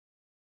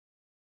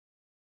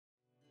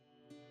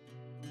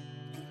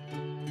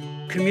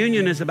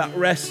Communion is about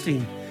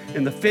resting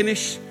in the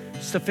finished,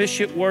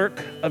 sufficient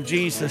work of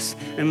Jesus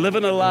and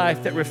living a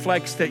life that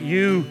reflects that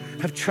you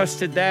have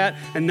trusted that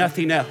and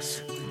nothing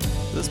else.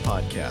 This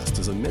podcast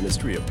is a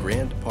ministry of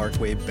Grand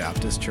Parkway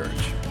Baptist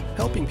Church,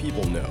 helping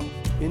people know,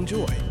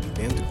 enjoy,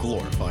 and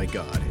glorify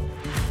God.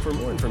 For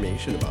more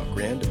information about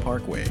Grand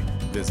Parkway,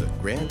 visit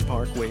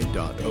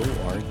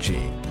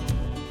grandparkway.org.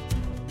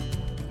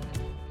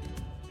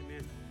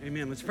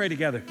 Amen. Let's pray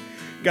together.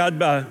 God,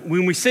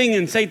 when we sing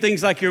and say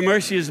things like your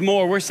mercy is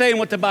more, we're saying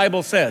what the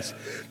Bible says.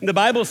 The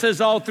Bible says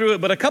all through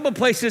it, but a couple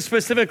places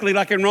specifically,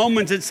 like in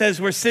Romans, it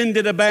says where sin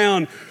did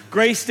abound,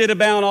 grace did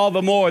abound all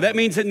the more. That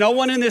means that no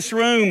one in this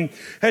room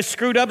has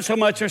screwed up so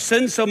much or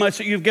sinned so much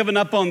that you've given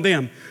up on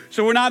them.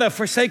 So we're not a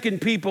forsaken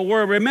people,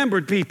 we're a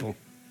remembered people.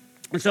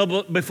 And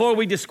so before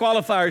we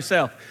disqualify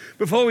ourselves,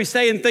 before we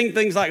say and think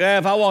things like,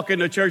 if I walk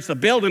into church, the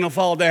building will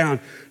fall down.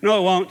 No,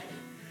 it won't.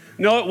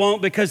 No, it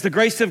won't, because the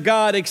grace of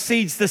God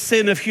exceeds the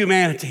sin of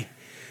humanity.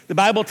 The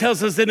Bible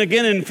tells us then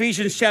again in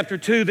Ephesians chapter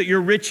 2 that you're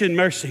rich in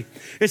mercy.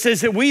 It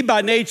says that we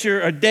by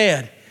nature are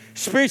dead,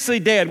 spiritually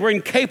dead. We're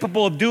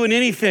incapable of doing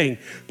anything.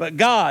 But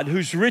God,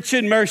 who's rich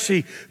in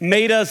mercy,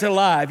 made us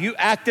alive. You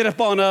acted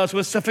upon us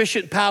with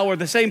sufficient power,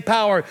 the same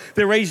power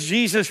that raised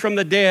Jesus from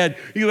the dead.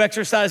 You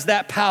exercised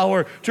that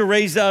power to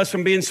raise us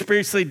from being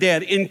spiritually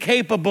dead,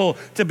 incapable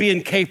to be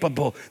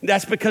incapable.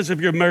 That's because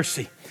of your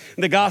mercy.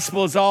 The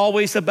gospel is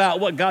always about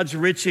what God's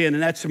rich in,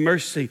 and that's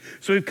mercy.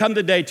 So we've come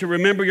today to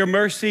remember your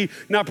mercy,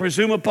 not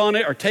presume upon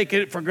it or take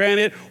it for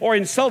granted or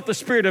insult the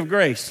spirit of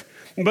grace,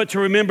 but to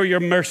remember your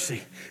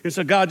mercy. And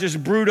so God,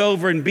 just brood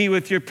over and be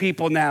with your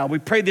people now. We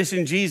pray this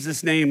in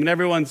Jesus' name. And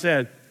everyone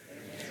said,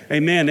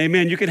 amen.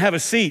 Amen. You can have a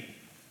seat.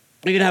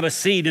 You can have a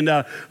seat. And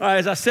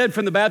as I said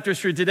from the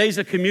baptistry, today's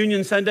a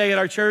communion Sunday at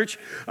our church.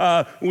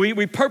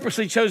 We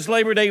purposely chose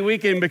Labor Day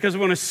weekend because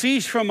we want to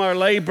cease from our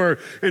labor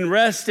and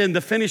rest in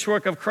the finished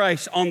work of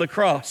Christ on the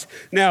cross.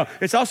 Now,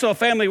 it's also a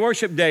family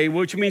worship day,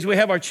 which means we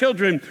have our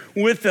children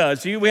with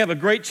us. We have a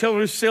great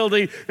children's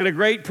facility and a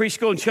great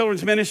preschool and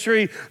children's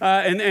ministry.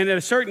 And at a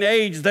certain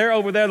age, they're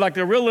over there, like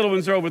the real little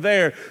ones are over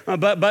there.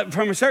 But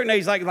from a certain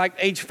age, like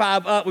age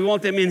 5 up, we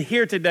want them in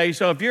here today.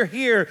 So if you're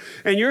here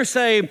and you're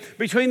saved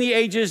between the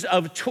ages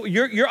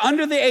you're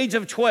under the age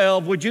of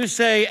 12, would you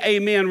say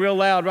amen real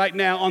loud right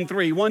now on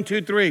 3? 1,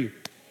 2, 3.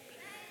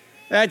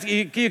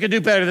 You can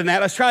do better than that.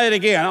 Let's try it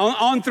again.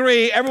 On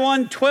 3,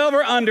 everyone 12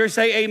 or under,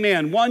 say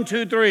amen. 1,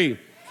 2, 3.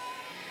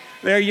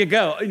 There you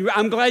go.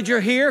 I'm glad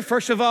you're here,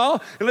 first of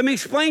all. And let me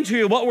explain to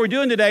you what we're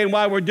doing today and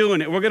why we're doing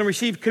it. We're going to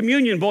receive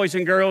communion, boys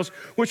and girls,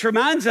 which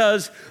reminds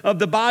us of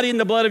the body and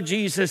the blood of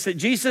Jesus, that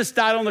Jesus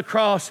died on the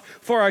cross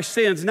for our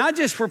sins, not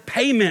just for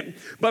payment,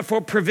 but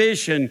for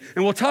provision.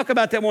 And we'll talk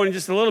about that more in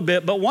just a little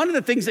bit. But one of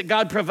the things that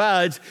God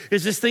provides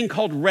is this thing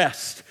called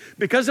rest.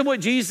 Because of what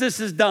Jesus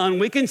has done,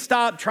 we can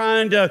stop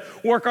trying to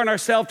work on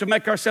ourselves to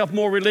make ourselves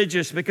more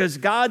religious, because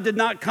God did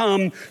not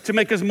come to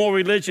make us more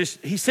religious.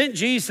 He sent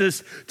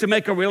Jesus to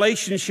make a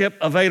relationship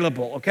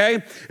available,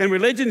 okay? And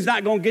religion's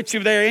not going to get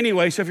you there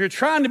anyway. So if you're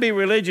trying to be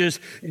religious,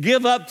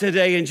 give up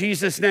today in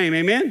Jesus' name,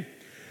 amen?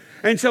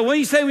 And so when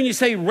you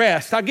say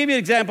rest, I'll give you an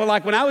example.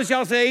 Like when I was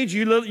y'all's age,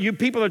 you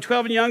people are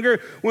 12 and younger,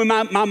 when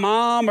my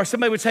mom or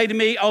somebody would say to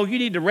me, oh, you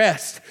need to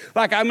rest.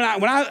 Like when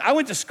I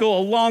went to school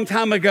a long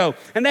time ago,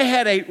 and they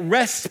had a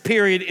rest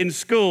period in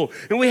school,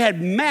 and we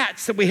had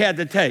mats that we had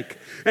to take.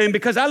 And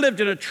because I lived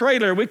in a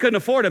trailer, we couldn't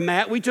afford a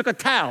mat, we took a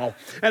towel.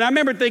 And I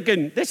remember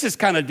thinking, this is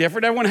kind of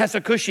different. Everyone has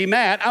a cushy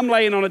mat. I'm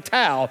laying on a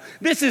towel.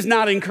 This is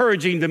not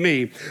encouraging to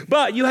me.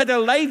 But you had to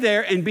lay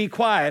there and be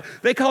quiet.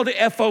 They called it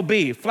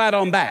FOB, flat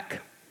on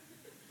back.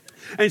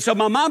 And so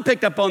my mom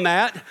picked up on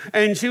that,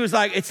 and she was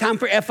like, it's time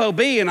for FOB.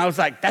 And I was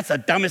like, that's the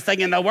dumbest thing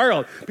in the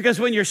world.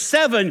 Because when you're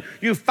 7,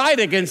 you fight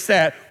against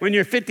that. When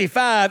you're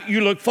 55,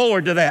 you look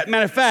forward to that.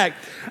 Matter of fact,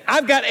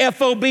 I've got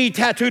FOB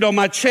tattooed on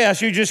my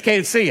chest. You just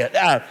can't see it.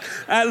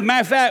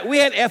 Matter of fact, we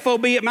had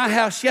FOB at my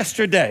house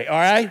yesterday, all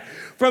right?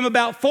 From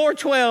about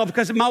 4:12,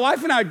 because my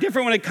wife and I are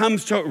different when it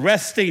comes to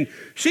resting.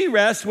 She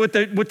rests with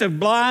the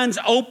blinds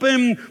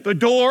open, the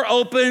door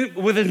open,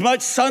 with as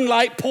much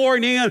sunlight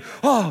pouring in.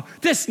 Oh,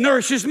 this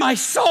nourishes my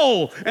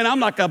soul. And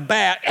I'm like a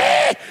bat.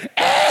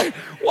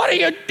 What are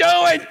you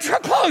doing?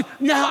 Close.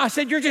 No, I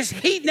said, you're just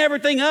heating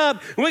everything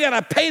up. And we got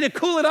to pay to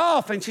cool it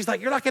off. And she's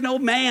like, you're like an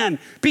old man.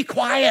 Be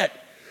quiet.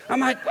 I'm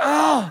like,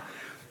 oh,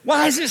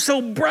 why is it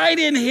so bright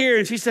in here?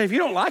 And she said, if you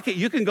don't like it,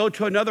 you can go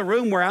to another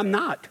room where I'm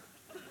not.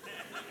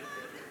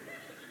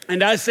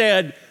 And I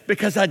said,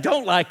 because I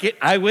don't like it,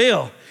 I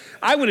will.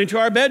 I went into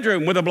our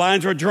bedroom where the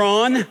blinds were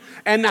drawn,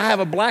 and I have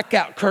a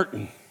blackout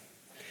curtain.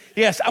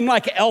 Yes, I'm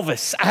like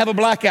Elvis. I have a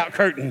blackout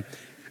curtain.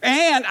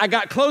 And I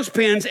got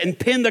clothespins and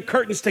pinned the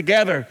curtains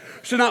together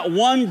so not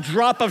one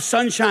drop of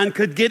sunshine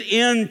could get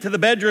into the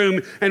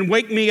bedroom and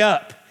wake me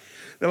up.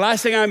 The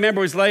last thing I remember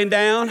was laying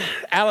down.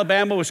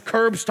 Alabama was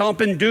curb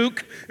stomping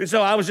Duke. And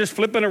so I was just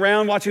flipping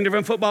around watching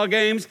different football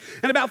games.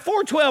 And about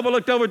 4:12, I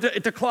looked over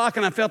at the clock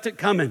and I felt it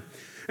coming.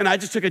 And I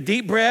just took a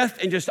deep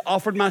breath and just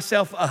offered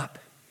myself up.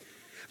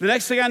 The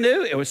next thing I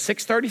knew, it was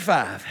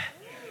 6:35.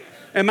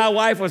 And my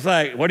wife was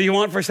like, what do you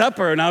want for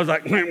supper? And I was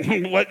like,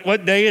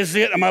 what day is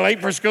it? Am I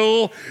late for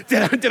school?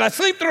 Did I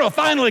sleep through a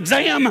final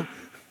exam?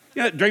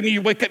 Dreaming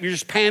you wake up, you're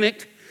just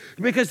panicked.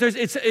 Because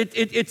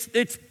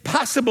it's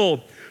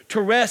possible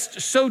to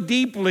rest so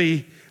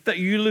deeply that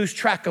you lose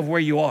track of where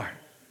you are.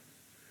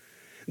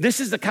 This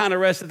is the kind of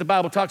rest that the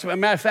Bible talks about. As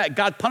a matter of fact,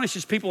 God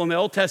punishes people in the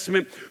Old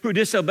Testament who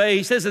disobey.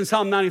 He says in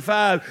Psalm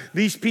 95,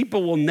 these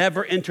people will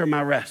never enter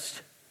my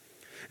rest.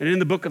 And in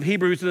the book of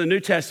Hebrews in the New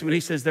Testament, he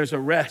says there's a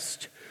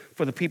rest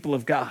for the people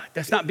of God.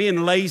 That's not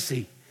being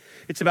lazy.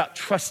 It's about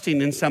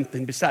trusting in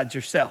something besides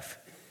yourself.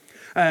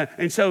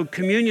 And so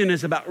communion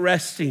is about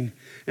resting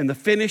in the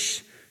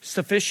finished,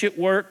 sufficient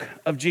work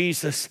of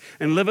Jesus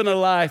and living a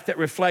life that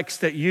reflects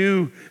that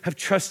you have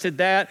trusted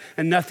that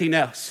and nothing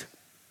else.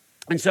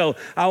 And so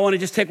I want to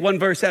just take one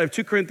verse out of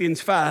 2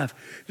 Corinthians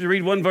 5 to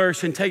read one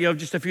verse and tell you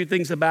just a few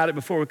things about it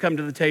before we come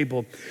to the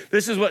table.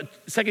 This is what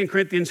 2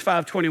 Corinthians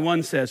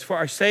 5:21 says. For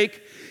our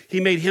sake, he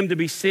made him to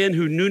be sin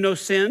who knew no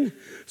sin,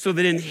 so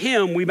that in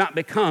him we might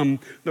become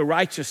the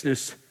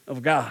righteousness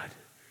of God.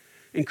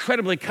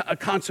 Incredibly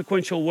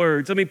consequential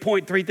words. Let me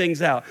point three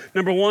things out.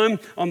 Number one,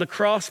 on the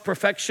cross,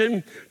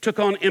 perfection took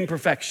on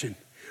imperfection.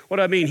 What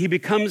do I mean? He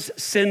becomes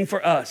sin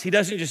for us. He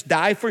doesn't just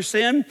die for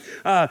sin,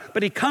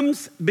 but he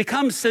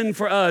becomes sin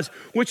for us,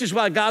 which is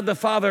why God the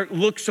Father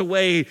looks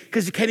away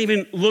because he can't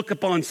even look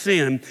upon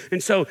sin.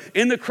 And so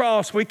in the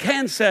cross, we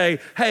can say,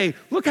 hey,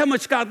 look how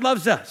much God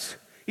loves us.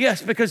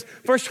 Yes, because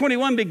verse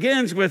 21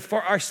 begins with,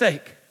 for our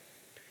sake.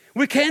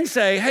 We can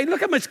say, hey,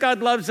 look how much God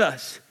loves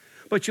us.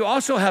 But you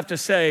also have to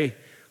say,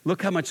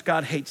 look how much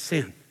God hates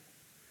sin.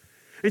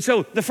 And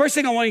so the first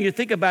thing I want you to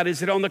think about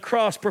is that on the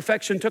cross,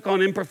 perfection took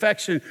on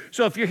imperfection.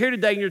 So if you're here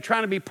today and you're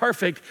trying to be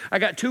perfect, I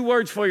got two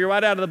words for you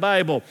right out of the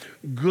Bible.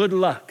 Good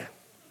luck.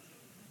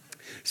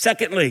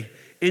 Secondly,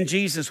 in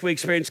Jesus, we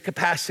experience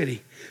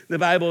capacity. The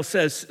Bible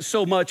says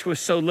so much with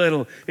so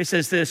little. It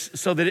says this,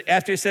 so that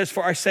after it says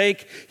for our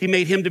sake, he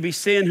made him to be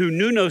sin who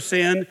knew no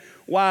sin.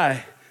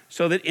 Why?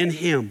 So that in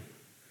him.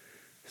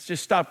 Let's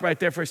just stop right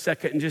there for a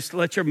second and just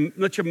let your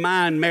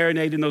mind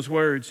marinate in those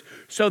words.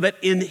 So that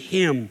in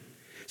him.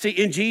 See,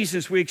 in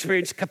Jesus, we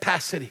experience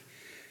capacity.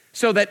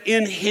 So that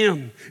in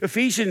him.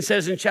 Ephesians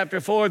says in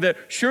chapter 4 that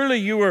surely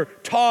you were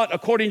taught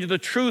according to the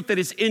truth that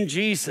is in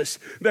Jesus.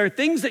 There are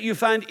things that you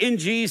find in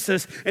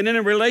Jesus and in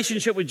a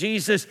relationship with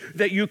Jesus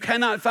that you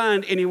cannot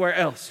find anywhere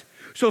else.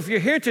 So if you're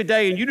here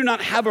today and you do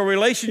not have a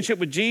relationship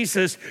with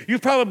Jesus,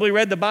 you've probably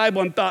read the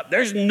Bible and thought,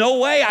 there's no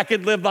way I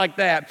could live like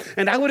that.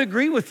 And I would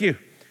agree with you.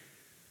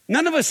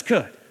 None of us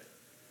could.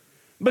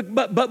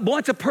 But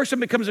once a person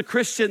becomes a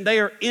Christian, they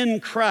are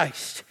in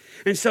Christ.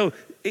 And so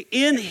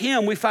in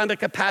him, we find a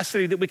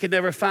capacity that we could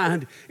never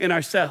find in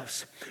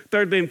ourselves.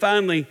 Thirdly and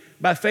finally,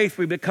 by faith,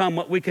 we become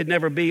what we could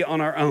never be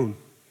on our own.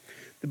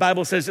 The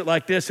Bible says it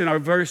like this in our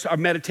verse, our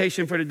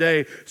meditation for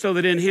today, so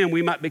that in him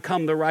we might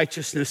become the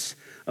righteousness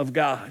of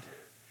God.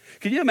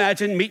 Can you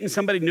imagine meeting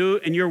somebody new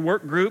in your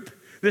work group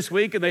this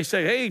week and they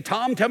say, hey,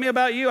 Tom, tell me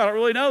about you. I don't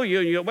really know you.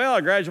 And you go, well, I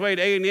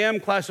graduated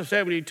A&M, class of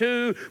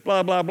 72,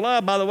 blah, blah,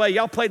 blah. By the way,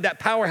 y'all played that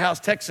powerhouse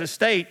Texas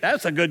State.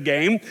 That's a good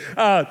game.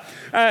 And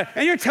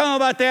you're telling them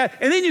about that.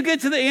 And then you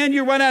get to the end,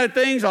 you run out of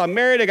things. I'm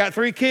married, I got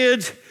 3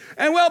 kids.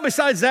 And well,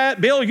 besides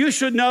that, Bill, you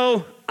should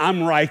know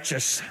I'm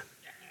righteous.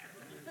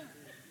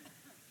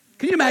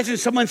 Can you imagine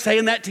someone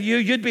saying that to you?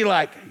 You'd be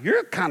like,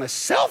 you're kind of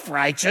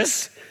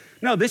self-righteous.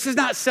 No, this is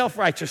not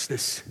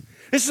self-righteousness.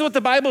 This is what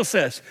the Bible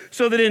says,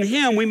 so that in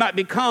him we might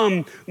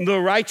become the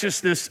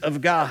righteousness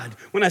of God.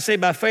 When I say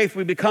by faith,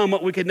 we become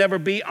what we could never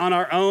be on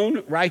our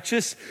own,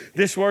 righteous.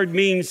 This word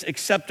means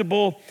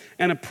acceptable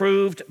and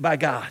approved by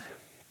God.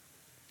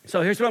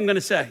 So here's what I'm going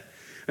to say.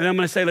 And I'm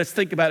going to say, let's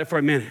think about it for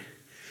a minute.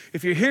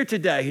 If you're here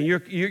today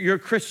and you're a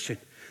Christian,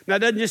 now it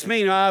doesn't just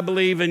mean, I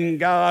believe in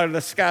God or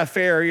the sky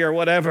fairy or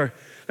whatever.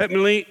 That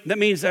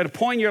means that at a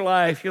point in your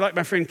life, you're like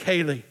my friend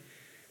Kaylee.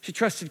 She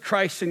trusted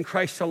Christ and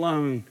Christ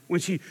alone when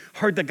she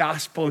heard the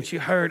gospel and she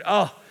heard,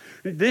 oh,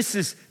 this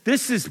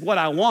is what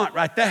I want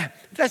right there.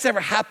 If that's ever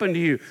happened to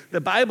you,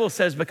 the Bible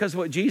says because of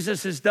what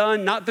Jesus has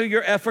done, not through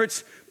your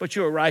efforts, but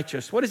you are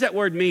righteous. What does that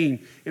word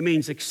mean? It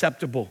means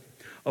acceptable,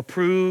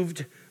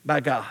 approved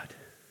by God.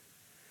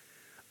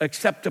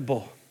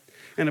 Acceptable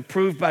and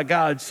approved by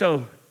God.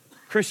 So,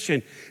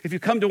 Christian, if you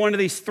come to one of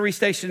these 3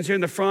 stations here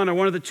in the front or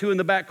one of the 2 in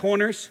the back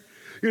corners,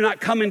 you're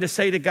not coming to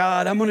say to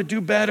God, I'm going to do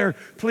better.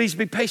 Please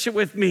be patient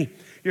with me.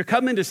 You're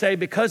coming to say,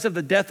 because of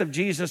the death of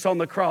Jesus on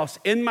the cross,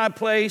 in my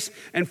place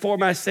and for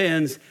my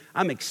sins,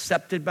 I'm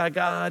accepted by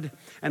God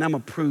and I'm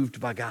approved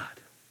by God.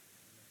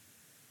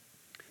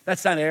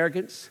 That's not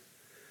arrogance.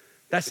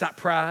 That's not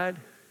pride.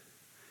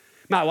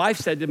 My wife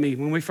said to me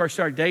when we first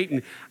started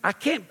dating, I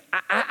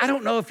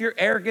don't know if you're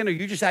arrogant or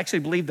you just actually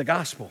believe the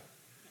gospel.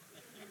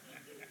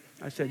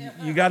 I said,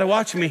 you got to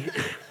watch me.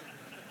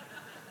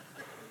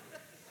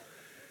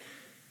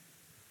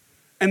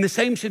 And the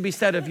same should be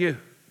said of you.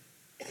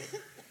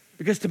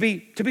 Because to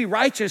be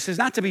righteous is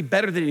not to be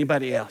better than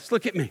anybody else.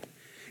 Look at me.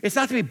 It's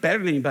not to be better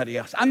than anybody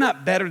else. I'm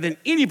not better than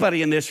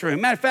anybody in this room.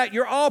 Matter of fact,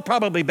 you're all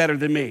probably better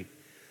than me.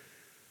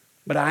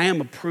 But I am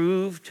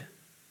approved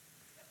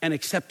and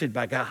accepted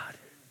by God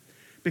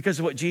because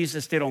of what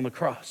Jesus did on the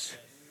cross.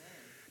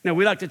 Now,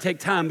 we like to take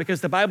time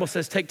because the Bible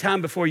says take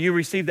time before you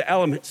receive the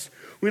elements.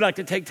 We like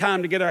to take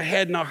time to get our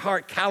head and our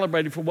heart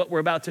calibrated for what we're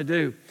about to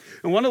do.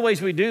 And one of the ways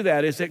we do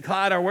that is that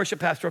Clyde, our worship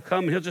pastor, will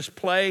come and he'll just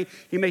play.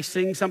 He may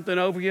sing something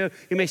over you.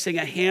 He may sing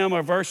a hymn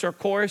or verse or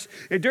chorus.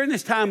 And during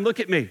this time, look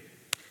at me.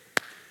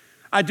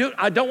 I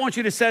don't want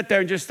you to sit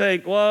there and just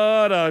think,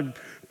 what a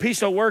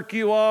piece of work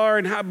you are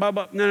and how, blah,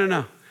 blah.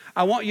 No.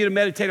 I want you to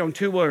meditate on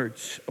two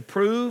words,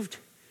 approved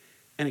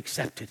and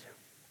accepted.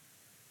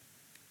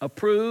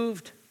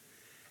 Approved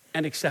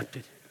and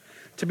accepted.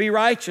 To be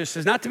righteous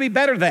is not to be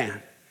better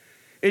than.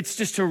 It's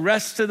just to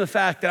rest in the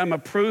fact that I'm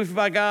approved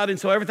by God, and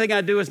so everything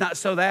I do is not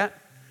so that.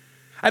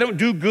 I don't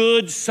do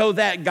good so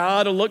that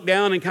God will look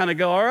down and kind of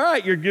go, all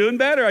right, you're doing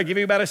better. I give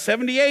you about a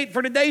 78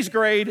 for today's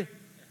grade.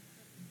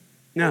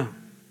 No,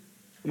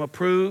 I'm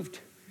approved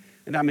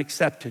and I'm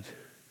accepted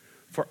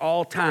for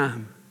all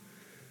time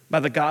by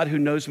the God who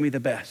knows me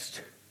the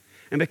best.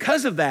 And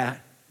because of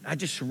that, I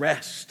just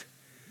rest.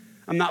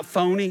 I'm not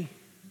phony.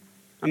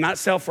 I'm not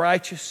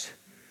self-righteous.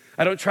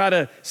 I don't try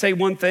to say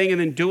one thing and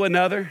then do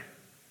another.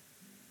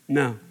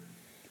 No.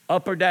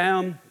 Up or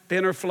down,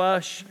 thin or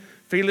flush,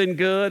 feeling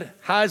good,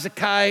 high as a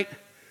kite,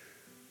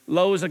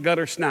 low as a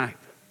gutter snipe.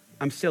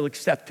 I'm still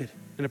accepted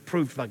and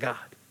approved by God.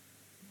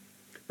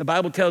 The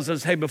Bible tells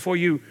us, hey, before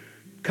you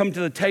come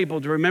to the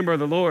table to remember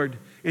the Lord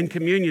in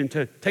communion,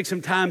 to take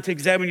some time to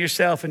examine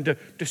yourself and to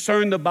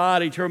discern the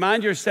body, to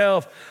remind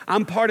yourself,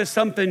 I'm part of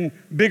something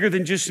bigger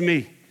than just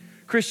me.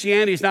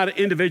 Christianity is not an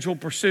individual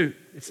pursuit.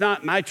 It's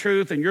not my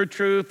truth and your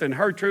truth and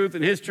her truth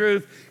and his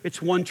truth.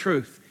 It's one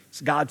truth.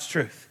 It's God's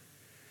truth.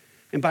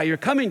 And by your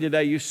coming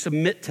today, you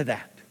submit to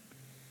that.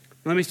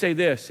 Let me say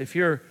this. If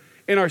you're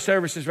in our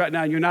services right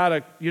now and you're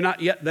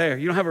not yet there,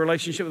 you don't have a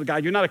relationship with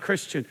God, you're not a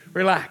Christian,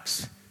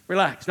 relax.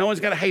 No one's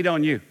got to hate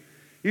on you.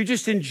 You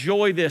just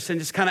enjoy this and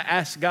just kind of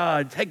ask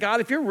God, hey,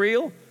 God, if you're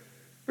real,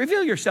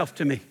 reveal yourself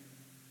to me.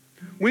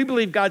 We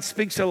believe God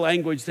speaks a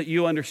language that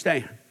you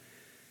understand.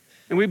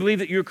 And we believe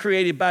that you're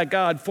created by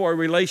God for a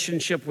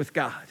relationship with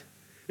God.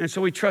 And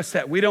so we trust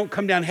that. We don't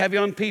come down heavy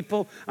on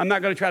people. I'm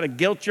not going to try to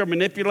guilt you or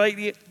manipulate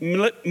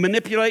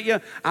you.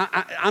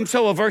 I'm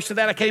so averse to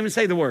that, I can't even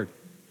say the word.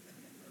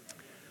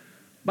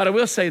 But I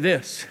will say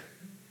this.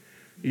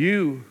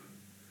 You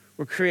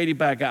were created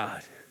by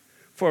God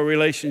for a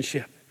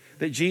relationship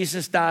that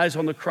Jesus dies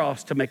on the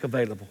cross to make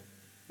available.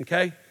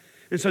 Okay?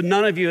 And so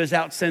none of you has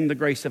outsinned the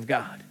grace of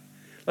God.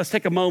 Let's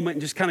take a moment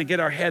and just kind of get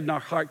our head and our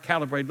heart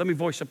calibrated. Let me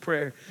voice a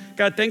prayer.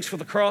 God, thanks for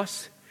the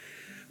cross.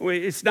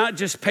 It's not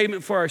just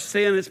payment for our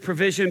sin, it's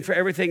provision for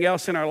everything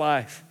else in our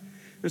life.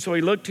 And so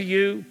we look to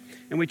you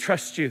and we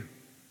trust you.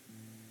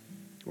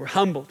 We're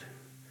humbled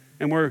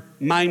and we're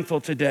mindful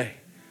today.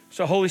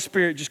 So Holy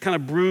Spirit, just kind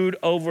of brood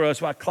over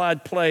us while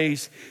Clyde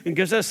plays and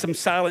gives us some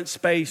silent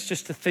space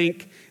just to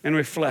think and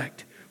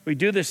reflect. We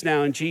do this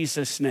now in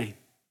Jesus' name.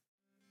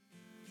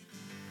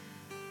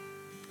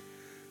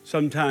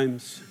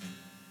 Sometimes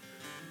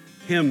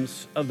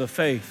hymns of the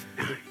faith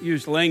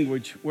use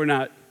language we're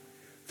not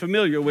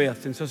familiar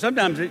with. And so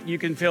sometimes you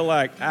can feel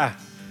like,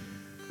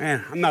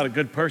 man, I'm not a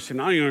good person.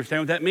 I don't even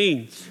understand what that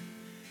means.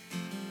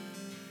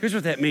 Here's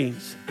what that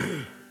means.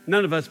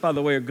 None of us, by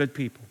the way, are good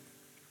people.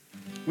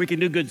 We can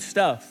do good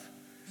stuff,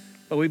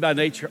 but we by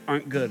nature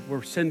aren't good.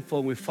 We're sinful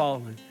and we've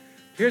fallen.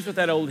 Here's what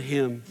that old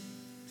hymn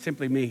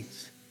simply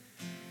means,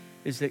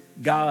 is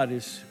that God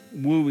is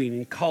wooing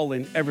and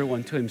calling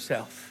everyone to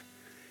himself.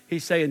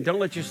 He's saying, don't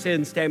let your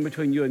sin stand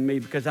between you and me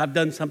because I've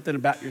done something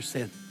about your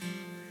sin.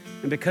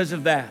 And because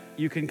of that,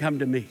 you can come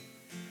to me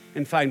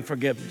and find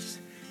forgiveness.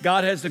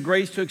 God has the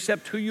grace to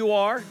accept who you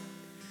are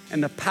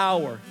and the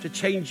power to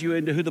change you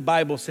into who the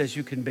Bible says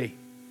you can be.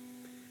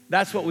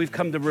 That's what we've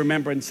come to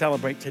remember and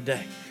celebrate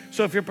today.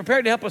 So if you're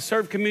prepared to help us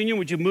serve communion,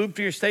 would you move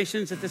to your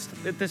stations at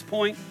this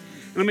point?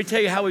 Let me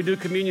tell you how we do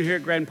communion here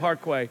at Grand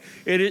Parkway.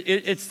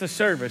 It's the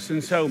service.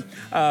 And so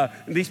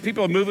these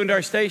people are moving to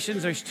our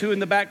stations. There's 2 in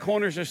the back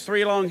corners. There's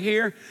 3 along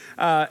here.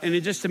 And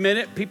in just a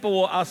minute,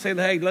 I'll say,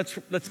 hey,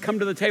 let's come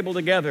to the table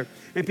together.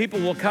 And people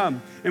will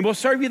come. And we'll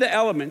serve you the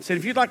elements. And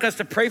if you'd like us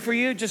to pray for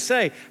you, just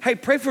say, hey,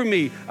 pray for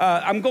me.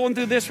 I'm going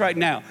through this right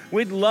now.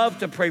 We'd love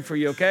to pray for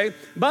you, okay?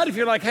 But if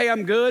you're like, hey,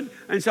 I'm good,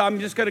 and so I'm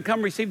just going to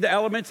come receive the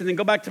elements and then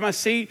go back to my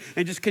seat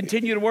and just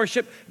continue to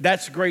worship,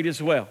 that's great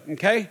as well,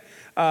 okay?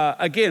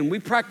 Again, we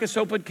practice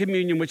open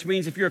communion, which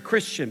means if you're a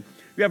Christian,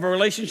 you have a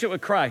relationship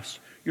with Christ,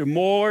 you're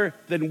more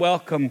than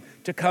welcome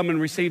to come and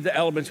receive the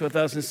elements with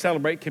us and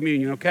celebrate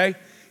communion, okay?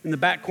 In the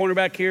back corner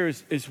back here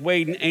is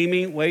Wade and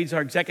Amy. Wade's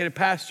our executive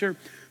pastor.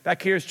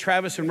 Back here is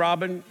Travis and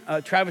Robin.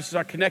 Travis is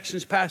our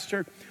connections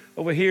pastor.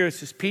 Over here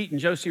is Pete and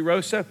Josie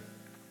Rosa,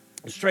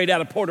 straight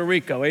out of Puerto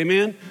Rico,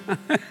 amen?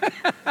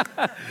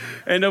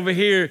 And over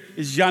here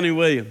is Johnny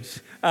Williams.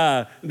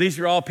 These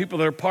are all people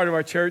that are part of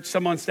our church,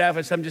 some on staff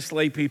and some just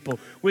lay people.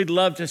 We'd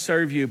love to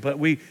serve you, but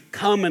we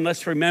come and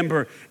let's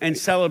remember and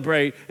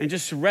celebrate and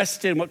just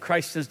rest in what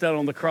Christ has done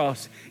on the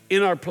cross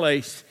in our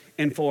place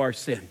and for our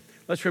sin.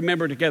 Let's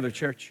remember together,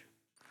 church.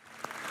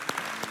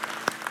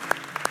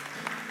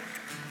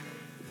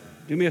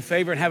 do me a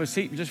favor and have a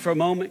seat just for a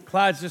moment.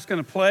 Clyde's just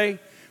going to play.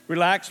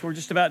 Relax, we're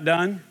just about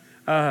done.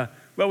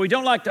 But we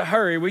don't like to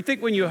hurry. We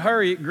think when you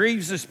hurry, it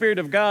grieves the Spirit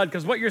of God,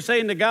 because what you're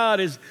saying to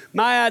God is,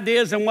 my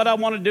ideas and what I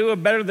want to do are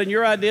better than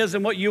your ideas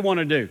and what you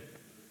want to do.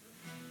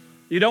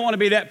 You don't want to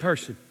be that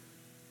person.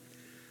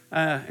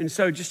 And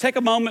so just take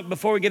a moment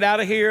before we get out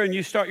of here and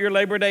you start your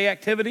Labor Day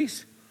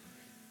activities,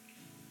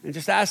 and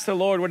just ask the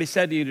Lord what he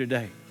said to you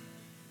today.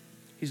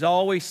 He's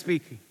always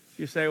speaking.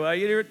 You say, well,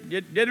 you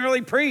didn't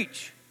really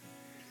preach.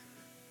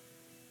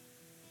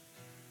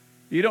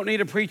 You don't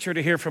need a preacher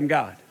to hear from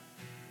God.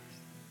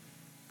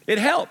 It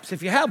helps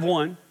if you have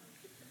one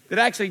that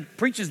actually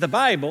preaches the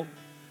Bible,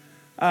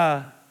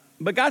 but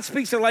God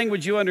speaks a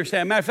language you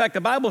understand. Matter of fact,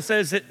 the Bible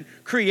says that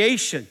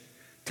creation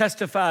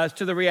testifies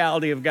to the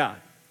reality of God.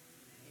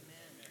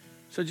 Amen.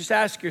 So just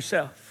ask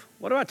yourself,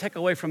 what do I take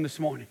away from this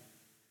morning?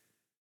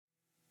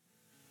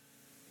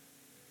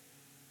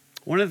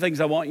 One of the things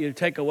I want you to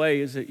take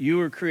away is that you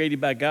were created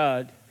by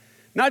God,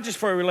 not just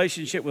for a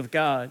relationship with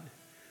God,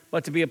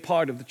 but to be a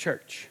part of the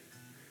church.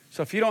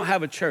 So if you don't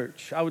have a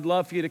church, I would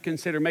love for you to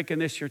consider making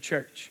this your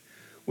church,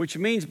 which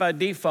means by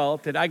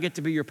default that I get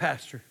to be your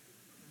pastor.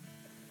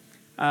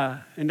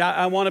 And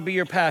I want to be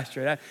your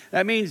pastor.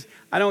 That means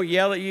I don't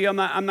yell at you.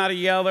 I'm not a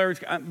yeller.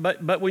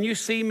 But when you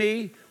see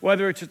me,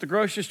 whether it's at the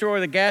grocery store or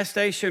the gas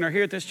station or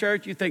here at this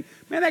church, you think,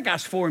 man, that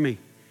guy's for me.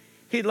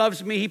 He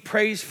loves me. He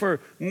prays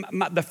for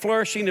the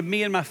flourishing of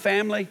me and my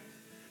family.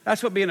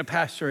 That's what being a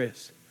pastor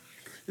is.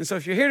 And so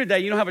if you're here today,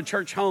 you don't have a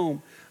church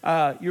home,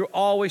 you're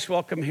always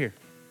welcome here.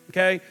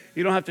 Okay?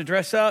 You don't have to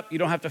dress up. You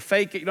don't have to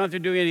fake it. You don't have to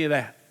do any of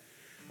that.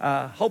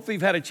 Hopefully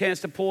you've had a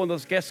chance to pull one of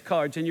those guest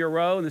cards in your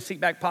row in the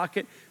seat back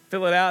pocket.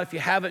 Fill it out. If you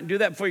haven't, do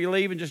that before you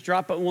leave and just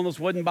drop it in one of those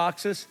wooden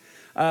boxes.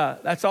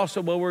 That's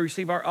also where we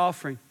receive our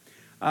offering.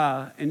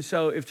 And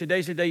so if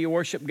today's the day you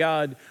worship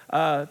God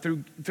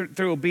through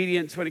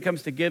obedience when it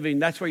comes to giving,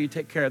 that's where you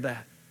take care of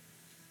that.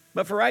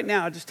 But for right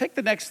now, just take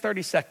the next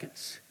 30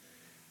 seconds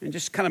and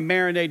just kind of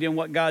marinate in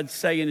what God's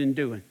saying and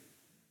doing.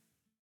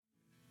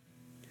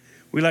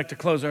 We like to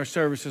close our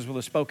services with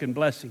a spoken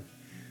blessing.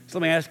 So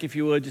let me ask you, if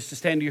you would, just to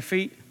stand to your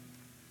feet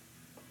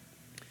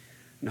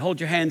and hold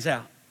your hands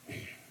out.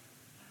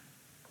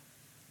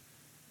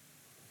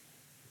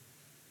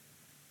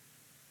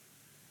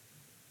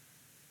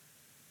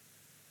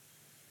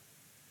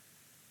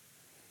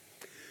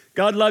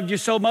 God loved you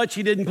so much,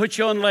 he didn't put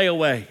you on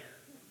layaway.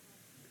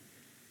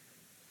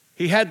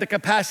 He had the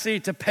capacity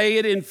to pay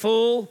it in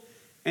full,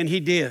 and he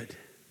did.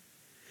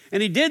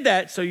 And he did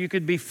that so you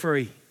could be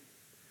free.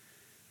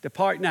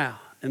 Depart now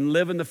and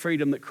live in the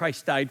freedom that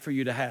Christ died for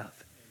you to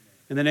have.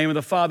 In the name of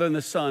the Father and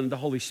the Son and the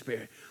Holy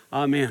Spirit.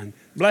 Amen.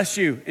 Bless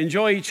you.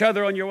 Enjoy each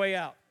other on your way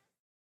out.